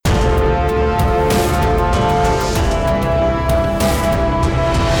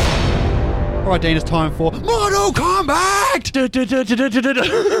Right, Dean, it's time for Mortal Kombat!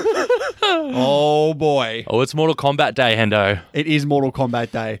 Oh, boy. Oh, it's Mortal Kombat Day, Hendo. It is Mortal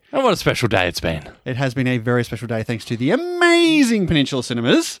Kombat Day. And what a special day it's been. It has been a very special day thanks to the amazing Peninsula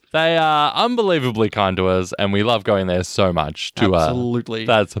Cinemas. They are unbelievably kind to us, and we love going there so much. Absolutely.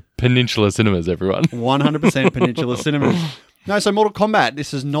 That's Peninsula Cinemas, everyone. 100% Peninsula Cinemas. No, so Mortal Kombat,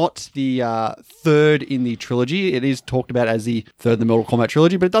 this is not the third in the trilogy. It is talked about as the third in the Mortal Kombat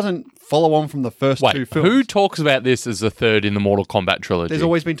trilogy, but it doesn't follow on from the first two films. Who talks about this as the third in the Mortal Kombat trilogy? There's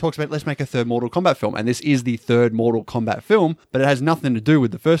always been talks about, let's make a third Mortal Kombat film, and this is the third Mortal Kombat film, but it has nothing to do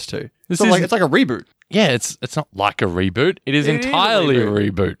with the first two. It's like a reboot. Yeah, it's not like a reboot. It is entirely a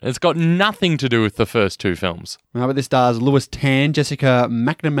reboot. It's got nothing to do with the first two films. Right, but this stars Lewis Tan, Jessica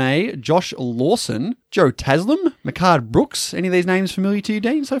McNamee, Josh Lawson, Joe Taslim, Micard Brooks. Any of these names familiar to you,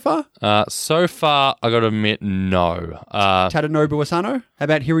 Dean, so far? So far, I got to admit, no. Tadanobu Asano? How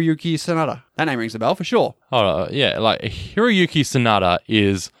about Hiroyuki Sanada? That name rings a bell for sure. Yeah, like Hiroyuki Sanada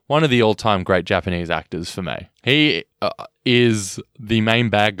is one of the all-time great Japanese actors for me. He is the main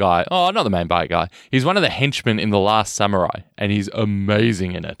bad guy. Oh, not the main bad guy. He's one of the henchmen in The Last Samurai, and he's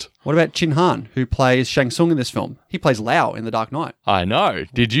amazing in it. What about Chin Han, who plays Shang Tsung in this film? He plays Lao in The Dark Knight. I know.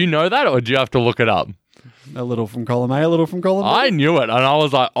 Did you know that, or did you have to look it up? A little from column A, a little from column B. I knew it, and I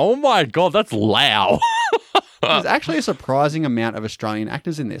was like, oh my God, that's Lao. There's actually a surprising amount of Australian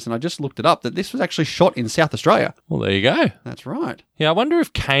actors in this, and I just looked it up, that this was actually shot in South Australia. Well, there you go. That's right. Yeah, I wonder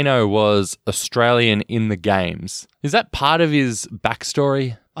if Kano was Australian in the games. Is that part of his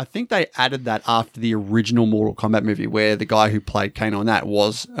backstory? I think they added that after the original Mortal Kombat movie, where the guy who played Kano in that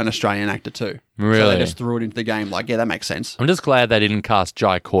was an Australian actor too. Really? So they just threw it into the game like, yeah, that makes sense. I'm just glad they didn't cast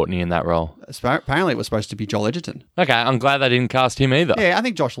Jai Courtney in that role. Apparently it was supposed to be Joel Edgerton. Okay, I'm glad they didn't cast him either. Yeah, I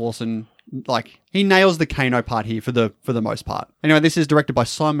think Josh Lawson, he nails the Kano part here for the most part. Anyway, this is directed by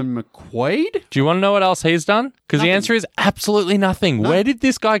Simon McQuaid. Do you want to know what else he's done? Because the answer is absolutely nothing. No. Where did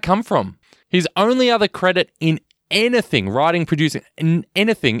this guy come from? His only other credit in anything, writing, producing,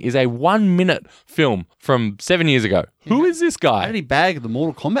 anything, is a 1-minute film from 7 years ago. Yeah. Who is this guy? How did he bag the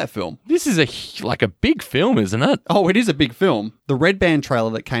Mortal Kombat film? This is a big film, isn't it? Oh, it is a big film. The Red Band trailer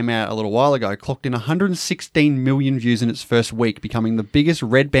that came out a little while ago clocked in 116 million views in its first week, becoming the biggest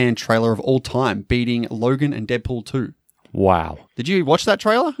Red Band trailer of all time, beating Logan and Deadpool 2. Wow. Did you watch that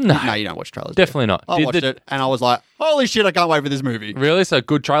trailer? No, you don't watch trailers. Definitely not. I watched it and I was like, holy shit, I can't wait for this movie. Really? So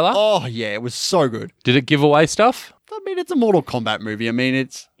good trailer? Oh, yeah, it was so good. Did it give away stuff? I mean, it's a Mortal Kombat movie. I mean,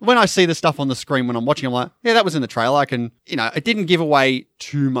 it's when I see the stuff on the screen when I'm watching, I'm like, yeah, that was in the trailer. It didn't give away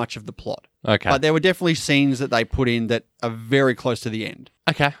too much of the plot. Okay. But there were definitely scenes that they put in that are very close to the end.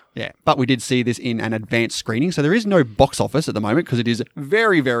 Okay. Yeah. But we did see this in an advanced screening. So there is no box office at the moment because it is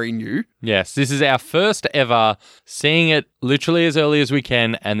very, very new. Yes. This is our first ever seeing it literally as early as we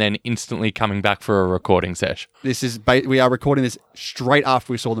can and then instantly coming back for a recording sesh. We are recording this straight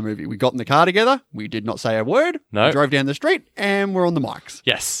after we saw the movie. We got in the car together. We did not say a word. No. We drove down the street and we're on the mics.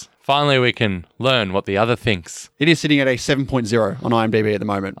 Yes. Finally, we can learn what the other thinks. It is sitting at a 7.0 on IMDb at the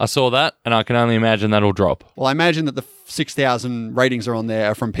moment. I saw that, and I can only imagine that'll drop. Well, I imagine that the 6,000 ratings are on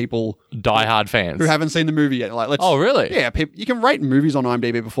there from people... Die-hard fans. Who haven't seen the movie yet. Oh, really? Yeah, you can rate movies on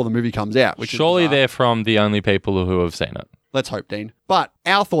IMDb before the movie comes out. Surely they're from the only people who have seen it. Let's hope, Dean. But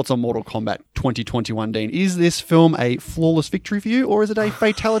our thoughts on Mortal Kombat 2021, Dean. Is this film a flawless victory for you, or is it a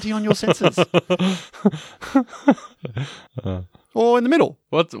fatality on your senses? Or in the middle?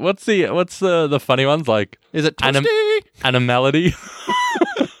 What's the funny ones like? Is it Toasty? Animality?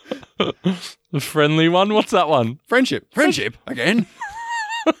 The friendly one? What's that one? Friendship again.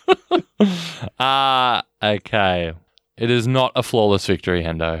 Okay. It is not a flawless victory,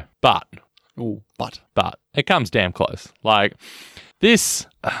 Hendo. But it comes damn close. Like this,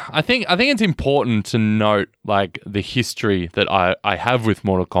 I think it's important to note like the history that I have with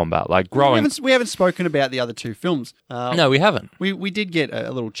Mortal Kombat. Like growing, we haven't spoken about the other two films. No, we haven't. We did get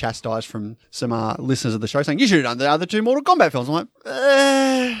a little chastised from some listeners of the show saying you should have done the other two Mortal Kombat films. I'm like,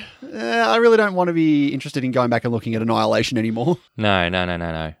 I really don't want to be interested in going back and looking at Annihilation anymore. No.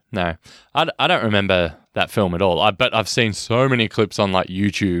 I don't remember that film at all. But I've seen so many clips on like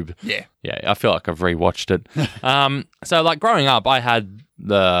YouTube. Yeah. I feel like I've rewatched it. So like growing up, I had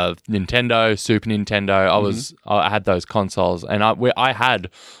the Nintendo, Super Nintendo. I had those consoles, and I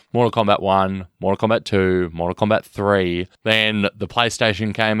had Mortal Kombat 1, Mortal Kombat 2, Mortal Kombat 3. Then the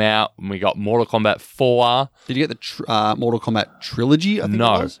PlayStation came out, and we got Mortal Kombat 4. Did you get the Mortal Kombat trilogy? I think it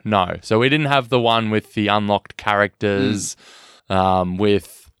was? No. So we didn't have the one with the unlocked characters,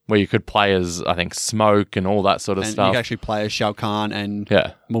 with where you could play as, I think, Smoke and all that sort of stuff. You could actually play as Shao Kahn and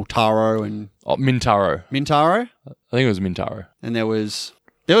Mutaro. Mintaro and... Mintaro. Mintaro? I think it was Mintaro. And there was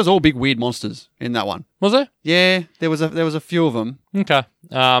There was all big weird monsters in that one. Was there? Yeah, there was a few of them. Okay.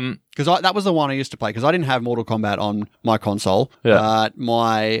 Because that was the one I used to play because I didn't have Mortal Kombat on my console. Yeah. But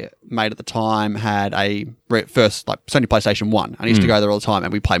my mate at the time had a first Sony PlayStation 1 and I used to go there all the time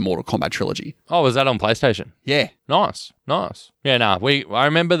and we played Mortal Kombat Trilogy. Oh, was that on PlayStation? Yeah. Nice. Yeah, I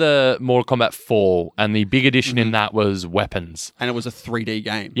remember the Mortal Kombat 4 and the big addition in that was weapons. And it was a 3D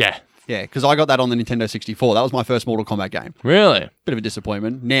game. Yeah. Yeah, because I got that on the Nintendo 64. That was my first Mortal Kombat game. Really? Bit of a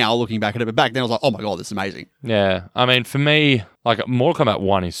disappointment. Now, looking back at it, but back then I was like, oh my God, this is amazing. Yeah. I mean, for me, like Mortal Kombat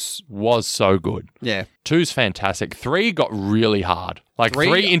 1 was so good. Yeah. 2's fantastic. 3 got really hard. Like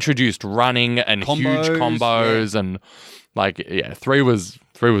 3 introduced running and huge combos and 3 was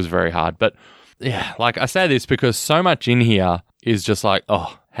very hard. But yeah, like I say this because so much in here is just like,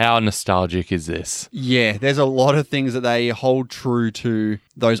 oh, how nostalgic is this? Yeah, there's a lot of things that they hold true to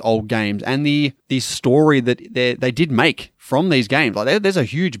those old games and the story that they did make from these games. Like there's a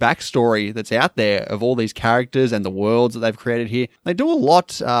huge backstory that's out there of all these characters and the worlds that they've created here. They do a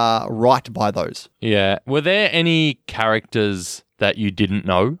lot right by those. Yeah. Were there any characters that you didn't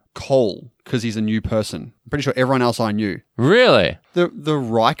know? Cole, because he's a new person. I'm pretty sure everyone else I knew. Really? The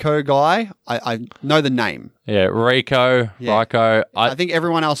Ryko guy, I know the name. Yeah, Ryko. I think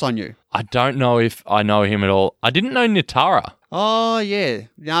everyone else I knew. I don't know if I know him at all. I didn't know Nitara. Oh, yeah.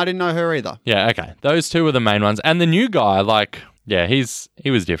 No, I didn't know her either. Yeah, okay. Those two were the main ones. And the new guy,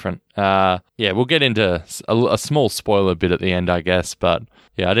 he was different. We'll get into a small spoiler bit at the end, I guess. But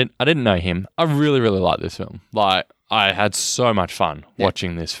yeah, I didn't know him. I really, really like this film. Like, I had so much fun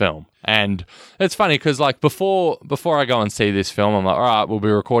watching this film. And it's funny because before I go and see this film, I'm like, all right, we'll be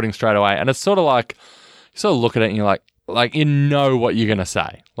recording straight away. And it's sort of like, you sort of look at it and you're like you know what you're going to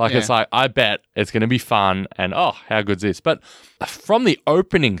say. It's like, I bet it's going to be fun and, oh, how good's this? But from the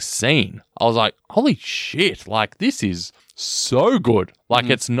opening scene, I was like, holy shit, this is so good.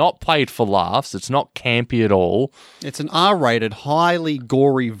 It's not played for laughs. It's not campy at all. It's an R-rated, highly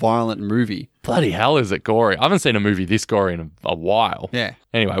gory, violent movie. Bloody hell, is it gory? I haven't seen a movie this gory in a while. Yeah.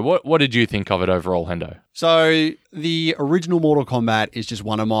 Anyway, what did you think of it overall, Hendo? So the original Mortal Kombat is just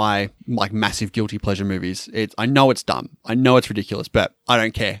one of my massive guilty pleasure movies. I know it's dumb. I know it's ridiculous, but I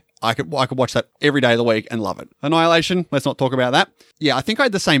don't care. I could watch that every day of the week and love it. Annihilation, let's not talk about that. Yeah, I think I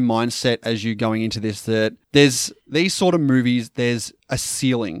had the same mindset as you going into this, that there's these sort of movies, there's a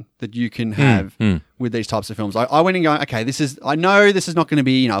ceiling that you can have with these types of films. I went and going, okay, I know this is not going to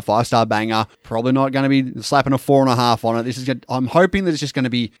be, a 5-star banger, probably not going to be slapping a 4.5 on it. I'm hoping that it's just going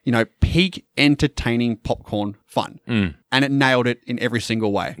to be, peak entertaining popcorn fun. And it nailed it in every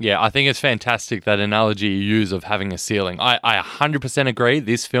single way. Yeah, I think it's fantastic, that analogy you use of having a ceiling. I 100% agree.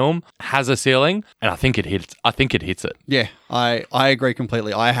 This film has a ceiling, and I think it hits it. Yeah, I agree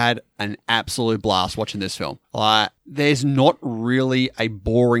completely. I had an absolute blast watching this film. There's not really a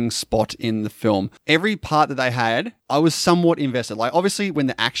boring spot in the film. Every part that they had, I was somewhat invested. Obviously, when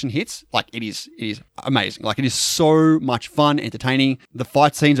the action hits, it is amazing. It is so much fun, entertaining. The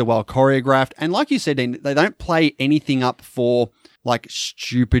fight scenes are well choreographed. And like you said, Dean, they don't play anything up for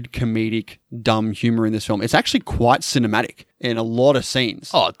stupid, comedic, dumb humor in this film. It's actually quite cinematic in a lot of scenes.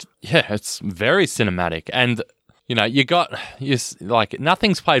 Oh, yeah, it's very cinematic. And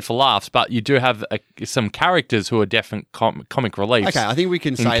nothing's played for laughs, but you do have some characters who are definite comic reliefs. Okay, I think we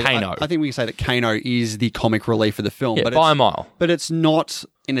can say Kano. I think we can say that Kano is the comic relief of the film, but by a mile. But it's not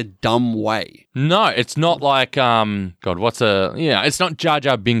in a dumb way. No, it's not like it's not Jar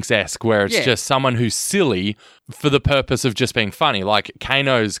Jar Binks-esque where it's just someone who's silly for the purpose of just being funny.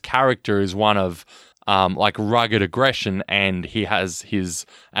 Kano's character is one of rugged aggression, and he has his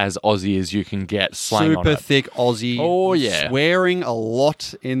as Aussie as you can get slang on it. Super thick Aussie. Oh, yeah. Swearing a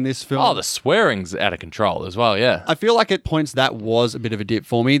lot in this film. Oh, the swearing's out of control as well, yeah. I feel like at points that was a bit of a dip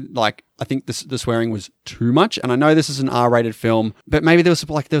for me. I think the swearing was too much, and I know this is an R-rated film, but maybe there was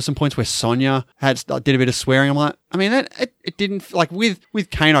some points where Sonya did a bit of swearing. I'm like, I mean, it didn't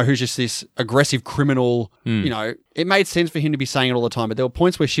with Kano, who's just this aggressive criminal. It made sense for him to be saying it all the time, but there were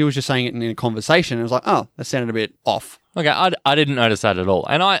points where she was just saying it in a conversation, and it was like, oh, that sounded a bit off. Okay, I didn't notice that at all,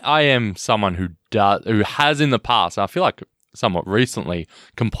 and I am someone who has in the past. I feel like somewhat recently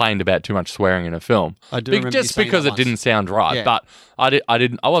complained about too much swearing in a film. I do remember just because it didn't sound right. Yeah. But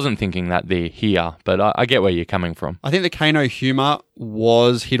I wasn't thinking that here, but I get where you're coming from. I think the Kano humor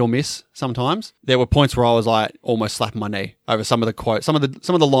was hit or miss sometimes. There were points where I was almost slapping my knee over some of the quotes, some of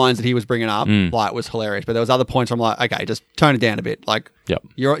the lines that he was bringing up. It was hilarious. But there was other points where I'm like, okay, just tone it down a bit. Yep.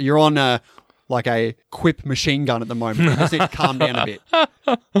 You're on a quip machine gun at the moment. You just need to calm down a bit.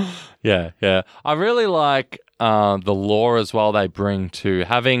 Yeah. I really like the lore as well they bring to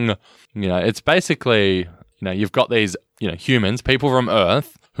having, it's basically, you've got these, humans, people from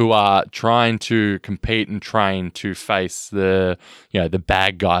Earth who are trying to compete and train to face the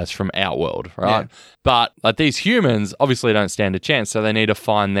bad guys from Outworld, right? Yeah. But like these humans obviously don't stand a chance, so they need to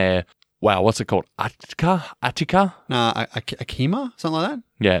find their what's it called? Attica? Akima? Something like that?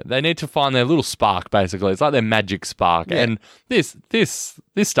 Yeah, they need to find their little spark, basically. It's like their magic spark. Yeah. And this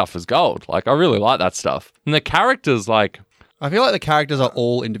stuff is gold. Like, I really like that stuff. And the characters, like... I feel like the characters are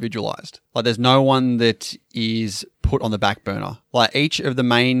all individualized. Like, there's no one that is put on the back burner. Like, each of the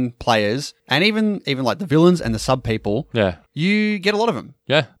main players, and even like the villains and the sub people, Yeah. you get a lot of them.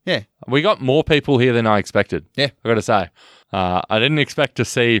 Yeah. Yeah. We got more people here than I expected. Yeah. I got to say. I didn't expect to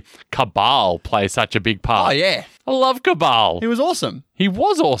see Cabal play such a big part. Oh, yeah. I love Cabal. It was awesome. He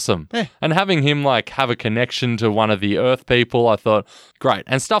was awesome. Yeah. And having him like have a connection to one of the Earth people, I thought, great.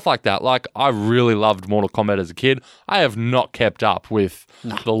 And stuff like that. Like, I really loved Mortal Kombat as a kid. I have not kept up with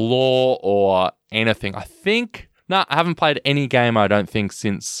the lore or anything. I haven't played any game, I don't think,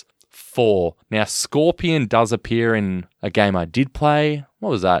 since 4. Now, Scorpion does appear in a game I did play.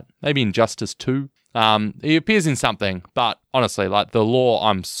 What was that? Maybe Injustice 2? He appears in something, but honestly, like the lore,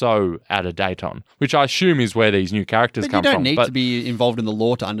 I'm so out of date on, which I assume is where these new characters come from. You don't need to be involved in the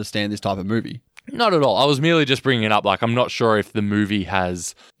lore to understand this type of movie. Not at all. I was merely just bringing it up. Like, I'm not sure if the movie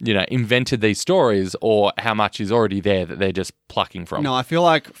has, invented these stories or how much is already there that they're just plucking from. No, I feel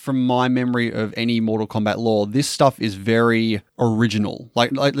like from my memory of any Mortal Kombat lore, this stuff is very original.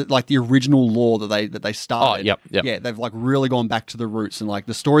 Like the original lore that they started. Oh, yep. Yeah, they've like really gone back to the roots, and like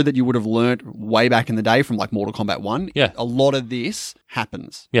the story that you would have learnt way back in the day from like Mortal Kombat 1. Yeah. A lot of this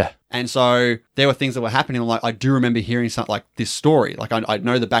happens. Yeah. And so there were things that were happening. Like, I do remember hearing something like this story. Like, I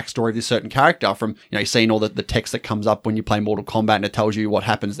know the backstory of this certain character from, seeing all the text that comes up when you play Mortal Kombat and it tells you what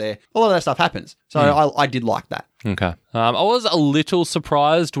happens there. A lot of that stuff happens. So I did like that. Okay. I was a little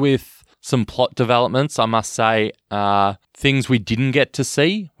surprised with some plot developments, I must say. Things we didn't get to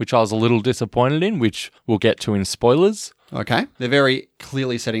see, which I was a little disappointed in, which we'll get to in spoilers. Okay. They're very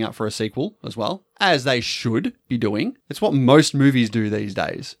clearly setting up for a sequel as well, as they should be doing. It's what most movies do these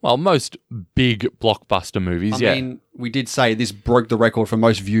days. Well, most big blockbuster movies, I mean, we did say this broke the record for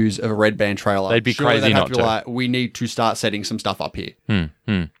most views of a Red Band trailer. They'd be crazy they'd have not to. to. Like, we need to start setting some stuff up here. And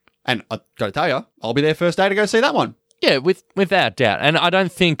I got to tell you, I'll be there first day to go see that one. Yeah, without doubt. And I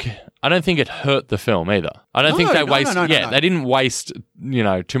don't think it hurt the film either. I don't think they wasted. No. They didn't waste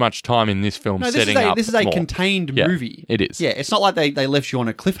too much time in this film setting up. This is a more. contained movie. It is. Yeah, it's not like they left you on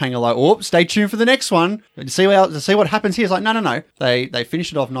a cliffhanger. Like, oh, stay tuned for the next one. See what happens here. It's like no. They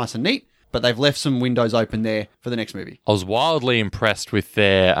finished it off nice and neat, but they've left some windows open there for the next movie. I was wildly impressed with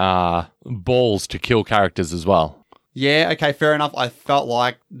their balls to kill characters as well. Yeah, okay, fair enough. I felt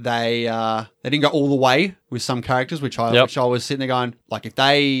like they didn't go all the way with some characters, which I was sitting there going, like, if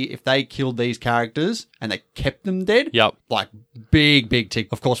they killed these characters and they kept them dead, like big tick.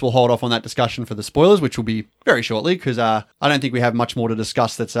 Of course, we'll hold off on that discussion for the spoilers, which will be very shortly, because I don't think we have much more to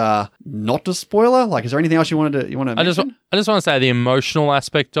discuss that's not a spoiler. Like, is there anything else you want to mention? I just want to say the emotional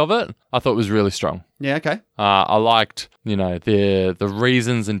aspect of it, I thought was really strong. Yeah, okay. I liked, the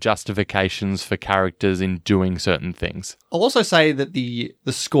reasons and justifications for characters in doing certain things. I'll also say that the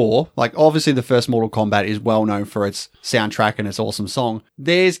score, like obviously the first Mortal Kombat is well known for its soundtrack and its awesome song.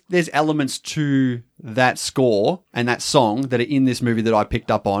 There's elements to that score and that song that are in this movie that I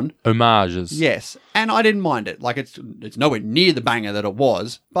picked up on. Homages. Yes. And I didn't mind it. Like, it's nowhere near the banger that it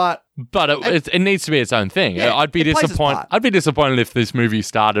was, but it needs to be its own thing. Yeah, I'd be disappointed. I'd be disappointed if this movie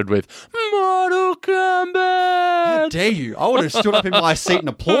started with Mortal Kombat. How dare you? I would have stood up in my seat and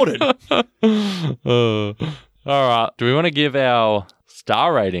applauded. All right. Do we want to give our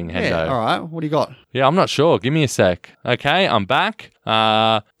star rating, Hendo? Yeah, all right. What do you got? Yeah, I'm not sure. Give me a sec. Okay, I'm back.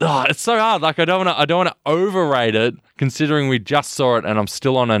 It's so hard. Like, I don't want to overrate it, considering we just saw it and I'm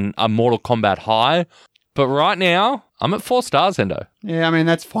still on a Mortal Kombat high. But right now, I'm at 4 stars, Hendo. Yeah, I mean,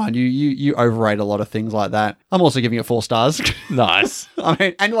 that's fine. You overrate a lot of things like that. I'm also giving it 4 stars. Nice. I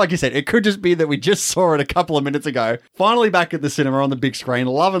mean, and like you said, it could just be that we just saw it a couple of minutes ago. Finally back at the cinema on the big screen,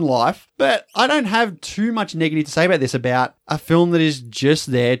 loving life. But I don't have too much negative to say about this, about a film that is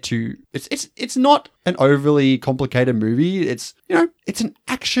just there to... It's not an overly complicated movie. It's an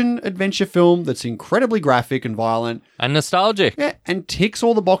action adventure film that's incredibly graphic and violent. And nostalgic. Yeah, and ticks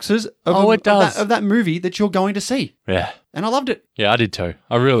all the boxes of that movie that you're going to see. Yeah. And I loved it. Yeah, I did too.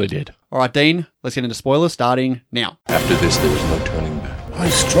 I really did. All right, Dean, let's get into spoilers starting now. After this, there is no turning back. I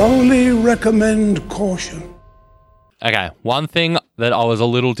strongly recommend caution. Okay, one thing that I was a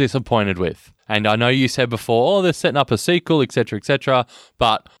little disappointed with, and I know you said before, they're setting up a sequel, etc.,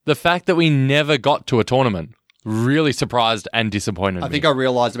 but the fact that we never got to a tournament. really surprised and disappointed I me. think I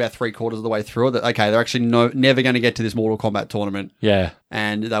realized about 3/4 of the way through it that, okay, they're actually never going to get to this Mortal Kombat tournament. Yeah.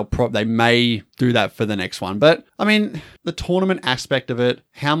 And they may do that for the next one. But, I mean, the tournament aspect of it,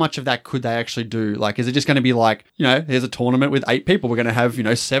 how much of that could they actually do? Like, is it just going to be like, here's a tournament with 8 people. We're going to have,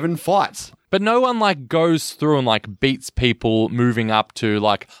 7 fights. But no one like goes through and like beats people moving up to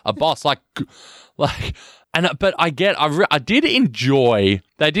like a boss. But I did enjoy,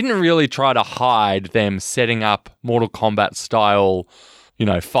 they didn't really try to hide them setting up Mortal Kombat style,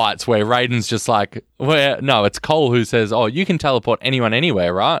 fights where Raiden's just like, it's Cole who says, oh, you can teleport anyone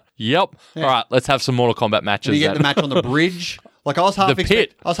anywhere, right? Yep. Yeah. All right, let's have some Mortal Kombat matches. And you get then. the match on the bridge. Like I was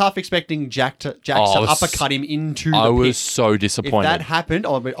half expecting Jack to uppercut him into the pit. I was so disappointed. If that happened,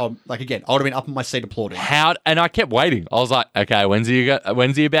 I would have been up in my seat applauding. And I kept waiting. I was like, okay, when's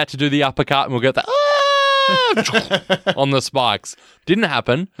he about to do the uppercut? And we'll get the on the spikes. Didn't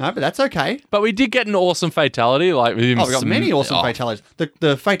happen. No, but that's okay. But we did get an awesome fatality. Like we got many awesome fatalities.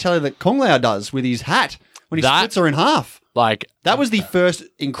 The fatality that Kung Lao does with his hat when he splits her in half. Like that was the first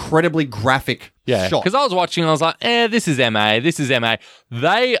incredibly graphic shot. Because I was watching and I was like, this is MA. This is MA.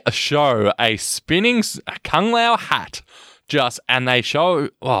 They show a spinning Kung Lao hat. And they show,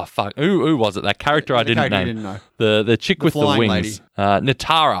 who was it? That character I didn't name. You didn't know. The chick with the wings. Lady.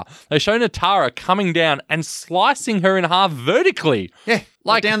 Natara. They show Natara coming down and slicing her in half vertically. Yeah,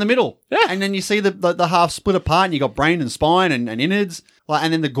 like down the middle. Yeah. And then you see the half split apart and you got brain and spine and innards.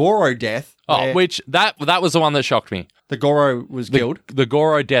 And then the Goro death. Which that was the one that shocked me. The Goro was killed. The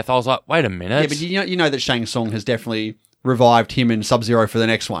Goro death, I was like, wait a minute. Yeah, but you know that Shang Tsung has definitely revived him and Sub-Zero for the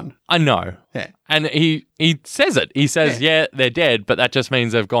next one. I know. Yeah. And he says it. He says, they're dead, but that just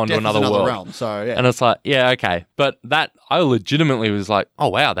means they've gone to another world. realm, so yeah. And it's like, yeah, okay. But that, I legitimately was like, oh,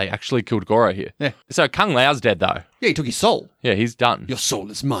 wow, they actually killed Goro here. Yeah. So Kung Lao's dead, though. Yeah, he took his soul. Yeah, he's done. Your soul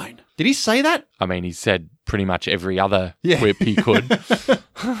is mine. Did he say that? I mean, he said pretty much every other quip he could.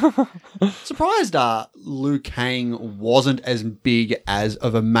 Surprised Liu Kang wasn't as big as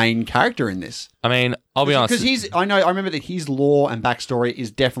of a main character in this. I mean, I'll be honest. Because I remember that his lore and backstory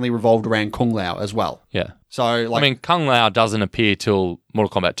is definitely revolved around Kung Lao as well. Yeah. So, I mean, Kung Lao doesn't appear till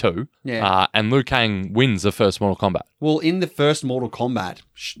Mortal Kombat 2. Yeah. And Liu Kang wins the first Mortal Kombat. Well, in the first Mortal Kombat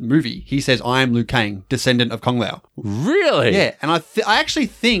movie, he says, I am Liu Kang, descendant of Kung Lao. Really? Yeah. And I actually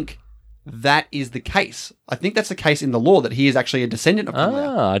think that is the case. I think that's the case in the lore, that he is actually a descendant of Kung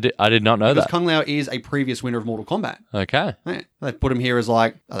Lao. I did not know because that. Kung Lao is a previous winner of Mortal Kombat. Okay. Yeah. They put him here as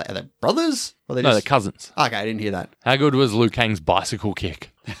like, are they brothers? Or No, they're cousins. Okay, I didn't hear that. How good was Liu Kang's bicycle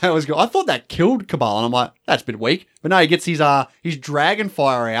kick? That was good. I thought that killed Cabal, and I'm like, that's a bit weak. But no, he gets his dragon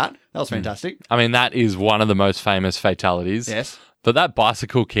fire out. That was fantastic. I mean, that is one of the most famous fatalities. Yes. But that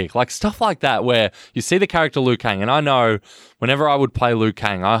bicycle kick, like stuff like that, where you see the character Liu Kang, and I know whenever I would play Liu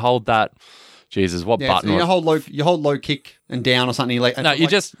Kang, I hold that. Jesus, what button? So you hold low kick and down or something. No,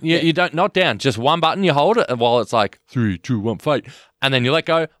 you don't, not down. Just one button. You hold it while it's like 3, 2, 1, fight, and then you let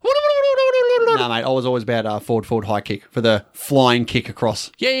go. No, mate. I was always about forward high kick for the flying kick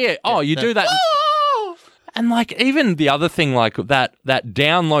across. Yeah. Oh, you do that. And like even the other thing, like that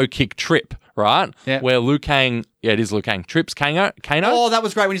down low kick trip, right? Yeah. Where Liu Kang, it is Liu Kang, trips Kano. Oh, that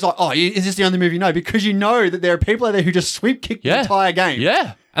was great when he's like, oh, is this the only move you know? Because you know that there are people out there who just sweep kick the entire game.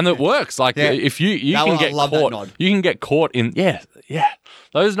 Yeah. And it works. Like if you can get caught, you can get caught in, yeah.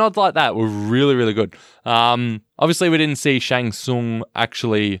 Those nods like that were really, really good. Obviously, we didn't see Shang Tsung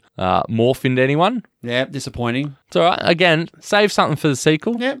actually morph into anyone. Yeah, disappointing. It's all right. Again, save something for the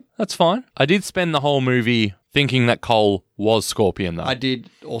sequel. Yeah. That's fine. I did spend the whole movie thinking that Cole was Scorpion, though. I did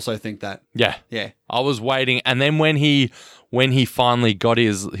also think that. Yeah. Yeah. I was waiting. And then when he finally got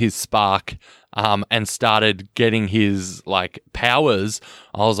his spark and started getting his like powers,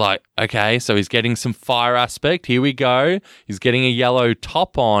 I was like, okay, so he's getting some fire aspect. Here we go. He's getting a yellow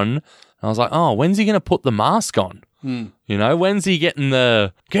top on. And I was like, oh, when's he going to put the mask on? You know, when's he getting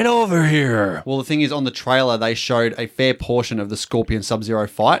the get over here? Well, the thing is, on the trailer, they showed a fair portion of the Scorpion Sub-Zero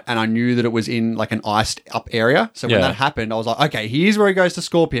fight, and I knew that it was in like an iced up area. So when that happened, I was like, okay, here's where he goes to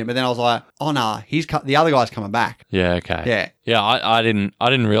Scorpion. But then I was like, oh nah, the other guy's coming back. Yeah, okay. Yeah. Yeah, I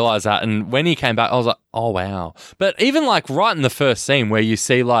didn't realize that. And when he came back, I was like, oh wow. But even like right in the first scene where you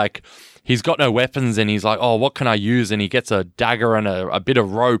see like he's got no weapons and he's like, oh, what can I use? And he gets a dagger and a bit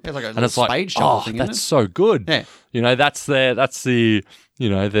of rope. It's like a and it's like, spade shovel thing, that's so good. Yeah. You know, that's the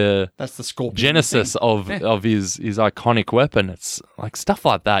Scorpion genesis of his iconic weapon. It's like stuff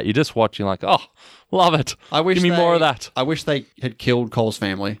like that. You just watch, you're like, oh, Love it. Give me more of that. I wish they had killed Cole's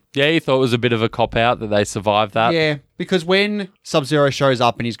family. Yeah, you thought it was a bit of a cop-out that they survived that? Yeah, because when Sub-Zero shows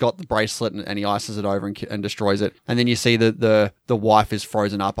up and he's got the bracelet and he ices it over and destroys it, and then you see the wife is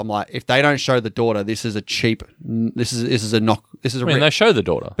frozen up, I'm like, if they don't show the daughter, this is a cheap, this is a knock, this is a I mean, they show the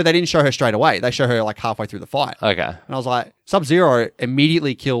daughter. but they didn't show her straight away. They show her like halfway through the fight. Okay. And I was like, Sub-Zero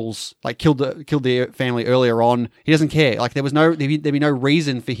immediately killed the family earlier on. He doesn't care. Like there'd be no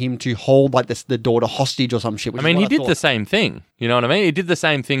reason for him to hold like the daughter hostage or some shit. I mean, he did the same thing. You know what I mean? He did the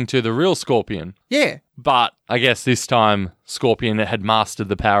same thing to the real Scorpion. Yeah. But I guess this time Scorpion had mastered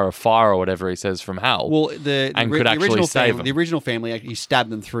the power of fire or whatever he says from hell. Well, the original family, them. the original family, he stabbed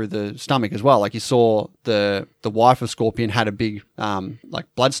them through the stomach as well. Like you saw the wife of Scorpion had a big like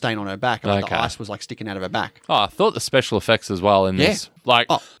blood stain on her back, and like, the Okay. ice was like sticking out of her back. Oh, I thought the special effects as well in this. Like,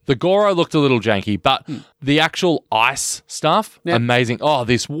 Oh. the Goro looked a little janky, but the actual ice stuff, Yeah. amazing. Oh,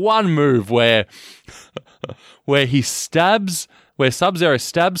 this one move where Sub-Zero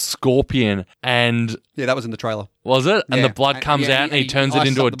stabs Scorpion and... Yeah, that was in the trailer. Was it? And Yeah. the blood comes Yeah, out and he he turns it ices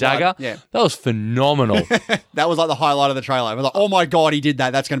into up a the blood. dagger. Yeah. That was phenomenal. That was like the highlight of the trailer. I was like, oh my god, he did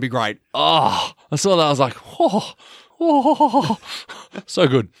that. That's going to be great. Oh, I saw that. I was like, oh. So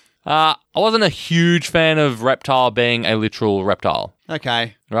good. I wasn't a huge fan of Reptile being a literal reptile,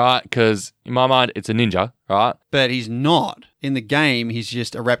 Okay, right? Because in my mind, it's a ninja, right? but he's not. In the game, he's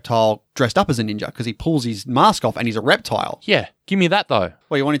just a reptile dressed up as a ninja because he pulls his mask off and he's a reptile. Yeah, give me that though.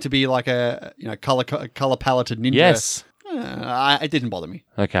 Well, you want it to be like a color paleted ninja. Yes. It didn't bother me.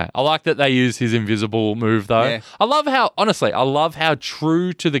 Okay. I like that they use his invisible move though. Yeah. I love how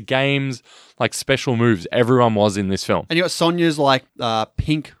true to the game's like special moves everyone was in this film. And you got Sonya's like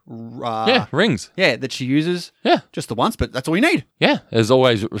pink. Yeah, rings. Yeah, that she uses. Yeah. Just the once, but that's all you need. Yeah. It's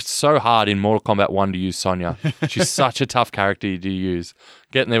always so hard in Mortal Kombat 1 to use Sonya. She's such a tough character to use.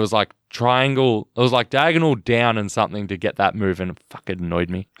 Getting there was like triangle, it was like diagonal down and something to get that move, and it fucking annoyed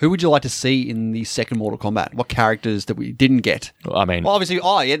me. Who would you like to see in the second Mortal Kombat? What characters that we didn't get? I mean, Well, obviously,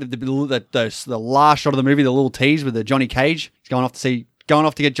 the last shot of the movie, the little tease with the Johnny Cage. He's going off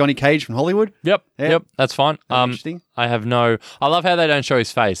to get Johnny Cage from Hollywood. Yep, Yeah. yep, that's fine. Interesting. I love how they don't show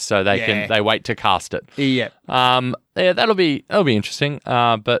his face, so they wait to cast it. Yeah. Yeah, that'll be interesting.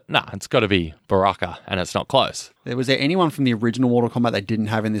 But nah, it's got to be Baraka, and it's not close. Was there anyone from the original Mortal Kombat they didn't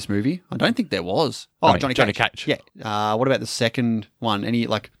have in this movie? I don't think there was. Oh, I mean, Johnny Johnny Cage. Cage. Yeah. What about the second one? Any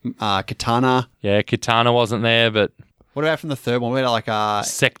like Katana? Yeah, Kitana wasn't there, but What about from the third one? What about like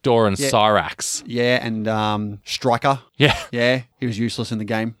Sector and yeah. Cyrax. yeah, and Striker? Yeah, Yeah, he was useless in the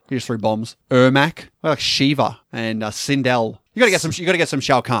game. He just threw bombs. Ermac, like Shiva and Sindel. You got to get some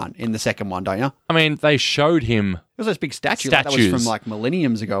Shao Kahn in the second one, don't you? It I mean, they showed him, was this big statue. Like that was Statues. from like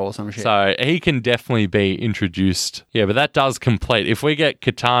millenniums ago or some shit. so he can definitely be introduced. Yeah, but that does complete. If we get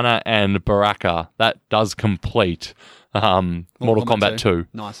Kitana and Baraka, that does complete Mortal Kombat 2.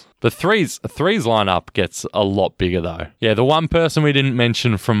 Nice. The threes lineup gets a lot bigger though. Yeah, the one person we didn't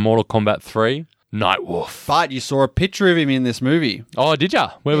mention from Mortal Kombat 3, Nightwolf. But you saw a picture of him in this movie Oh, did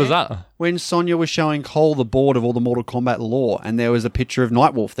ya? Where was that? when Sonya was showing Cole the board of all the Mortal Kombat lore, and there was a picture of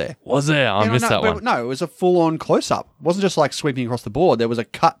Nightwolf there. Was there? I missed that but one. No, it was a full-on close-up. It wasn't just like sweeping across the board. There was a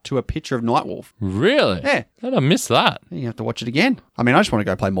cut to a picture of Nightwolf. Really? Yeah. How'd I miss that? You have to watch it again. I mean, I just want to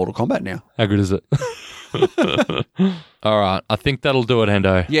go play Mortal Kombat now. How good is it? All right. I think that'll do it,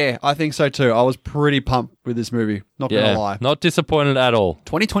 Hendo. Yeah, I think so too. I was pretty pumped with this movie. Not Yeah. gonna lie. Not disappointed at all.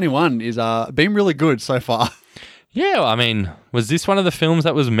 2021 is been really good so far. Yeah, I mean, was this one of the films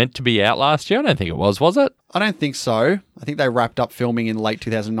that was meant to be out last year? I don't think it was it? I don't think so. I think they wrapped up filming in late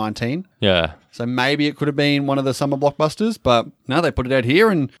 2019. Yeah. So maybe it could have been one of the summer blockbusters, but no, they put it out here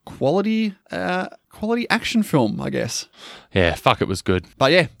and quality action film, I guess. Yeah, fuck, it was good.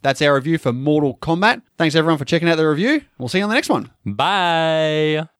 But yeah, that's our review for Mortal Kombat. Thanks everyone for checking out the review. We'll see you on the next one. Bye.